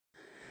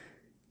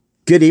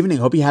Good evening.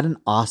 Hope you had an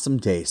awesome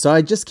day. So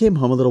I just came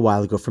home a little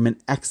while ago from an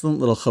excellent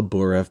little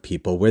chabura of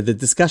people where the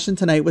discussion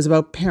tonight was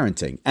about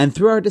parenting. And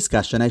through our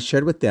discussion, I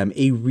shared with them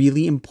a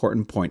really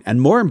important point,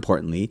 and more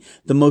importantly,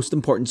 the most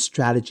important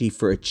strategy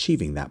for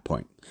achieving that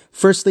point.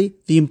 Firstly,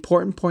 the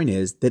important point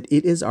is that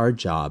it is our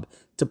job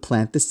to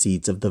plant the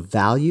seeds of the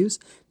values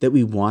that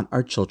we want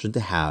our children to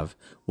have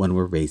when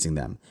we're raising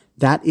them.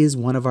 That is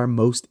one of our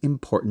most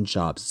important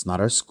jobs. It's not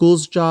our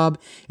school's job.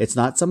 It's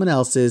not someone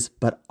else's,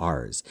 but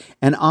ours.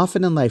 And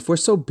often in life, we're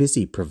so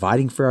busy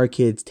providing for our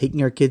kids,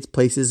 taking our kids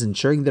places,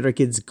 ensuring that our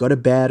kids go to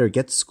bed or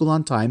get to school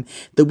on time,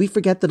 that we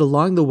forget that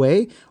along the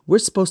way, we're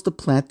supposed to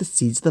plant the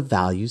seeds, the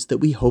values that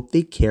we hope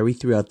they carry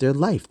throughout their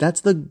life. That's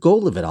the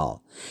goal of it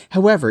all.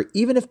 However,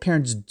 even if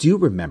parents do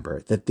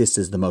remember that this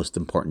is the most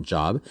important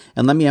job,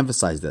 and let me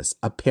emphasize this,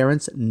 a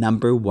parent's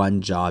number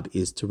one job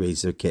is to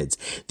raise their kids.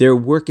 Their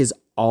work is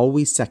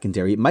always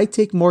secondary. It might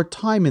take more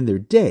time in their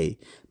day,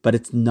 but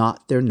it's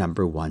not their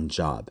number one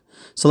job.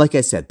 So like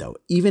I said, though,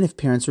 even if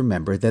parents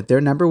remember that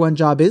their number one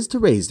job is to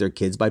raise their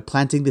kids by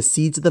planting the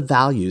seeds of the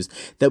values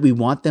that we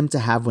want them to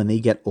have when they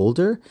get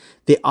older,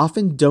 they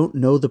often don't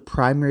know the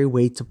primary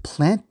way to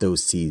plant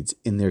those seeds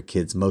in their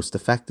kids most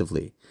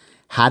effectively.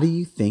 How do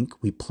you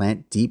think we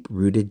plant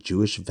deep-rooted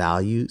Jewish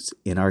values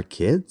in our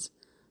kids?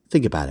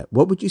 Think about it.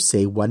 What would you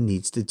say one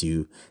needs to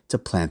do to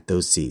plant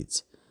those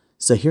seeds?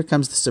 So here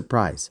comes the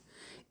surprise.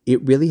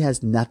 It really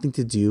has nothing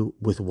to do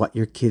with what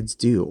your kids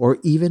do or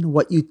even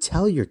what you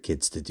tell your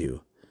kids to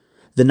do.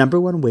 The number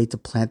one way to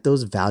plant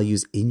those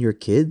values in your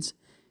kids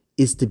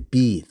is to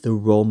be the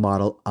role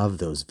model of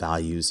those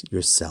values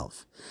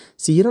yourself.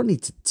 See, you don't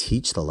need to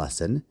teach the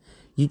lesson.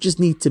 You just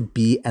need to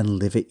be and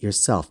live it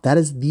yourself. That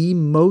is the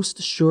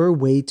most sure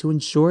way to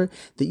ensure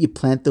that you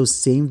plant those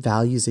same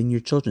values in your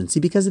children. See,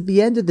 because at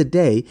the end of the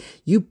day,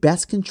 you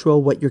best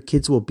control what your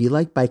kids will be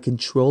like by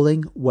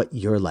controlling what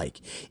you're like.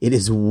 It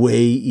is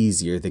way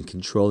easier than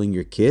controlling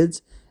your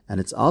kids, and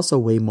it's also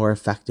way more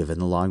effective in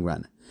the long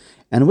run.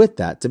 And with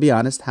that, to be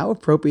honest, how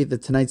appropriate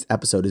that tonight's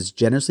episode is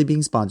generously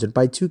being sponsored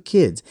by two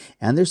kids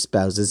and their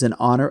spouses in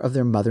honor of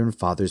their mother and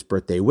father's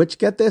birthday, which,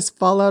 get this,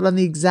 fall out on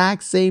the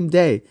exact same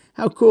day.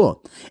 How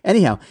cool.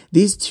 Anyhow,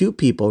 these two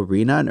people,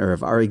 Rena and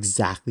Irv, are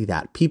exactly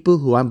that. People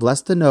who I'm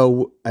blessed to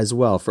know as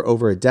well for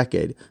over a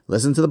decade,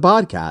 listen to the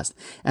podcast,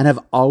 and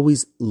have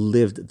always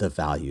lived the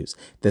values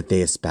that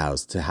they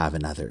espouse to have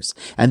in others.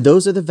 And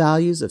those are the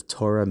values of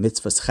Torah,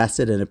 mitzvahs,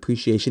 chesed, and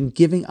appreciation,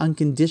 giving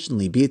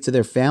unconditionally, be it to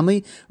their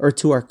family or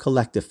to our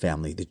collective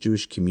family, the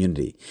Jewish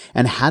community.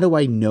 And how do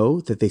I know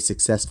that they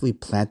successfully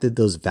planted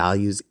those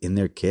values in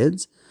their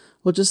kids?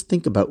 Well, just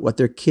think about what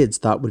their kids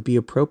thought would be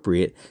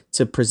appropriate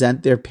to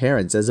present their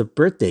parents as a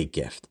birthday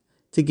gift,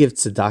 to give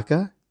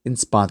tzedakah in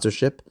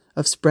sponsorship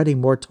of spreading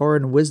more Torah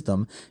and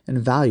wisdom and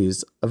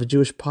values of a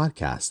Jewish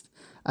podcast.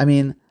 I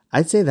mean,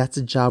 I'd say that's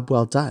a job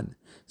well done.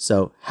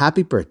 So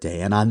happy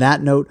birthday. And on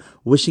that note,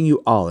 wishing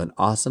you all an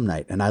awesome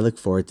night. And I look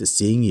forward to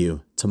seeing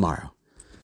you tomorrow.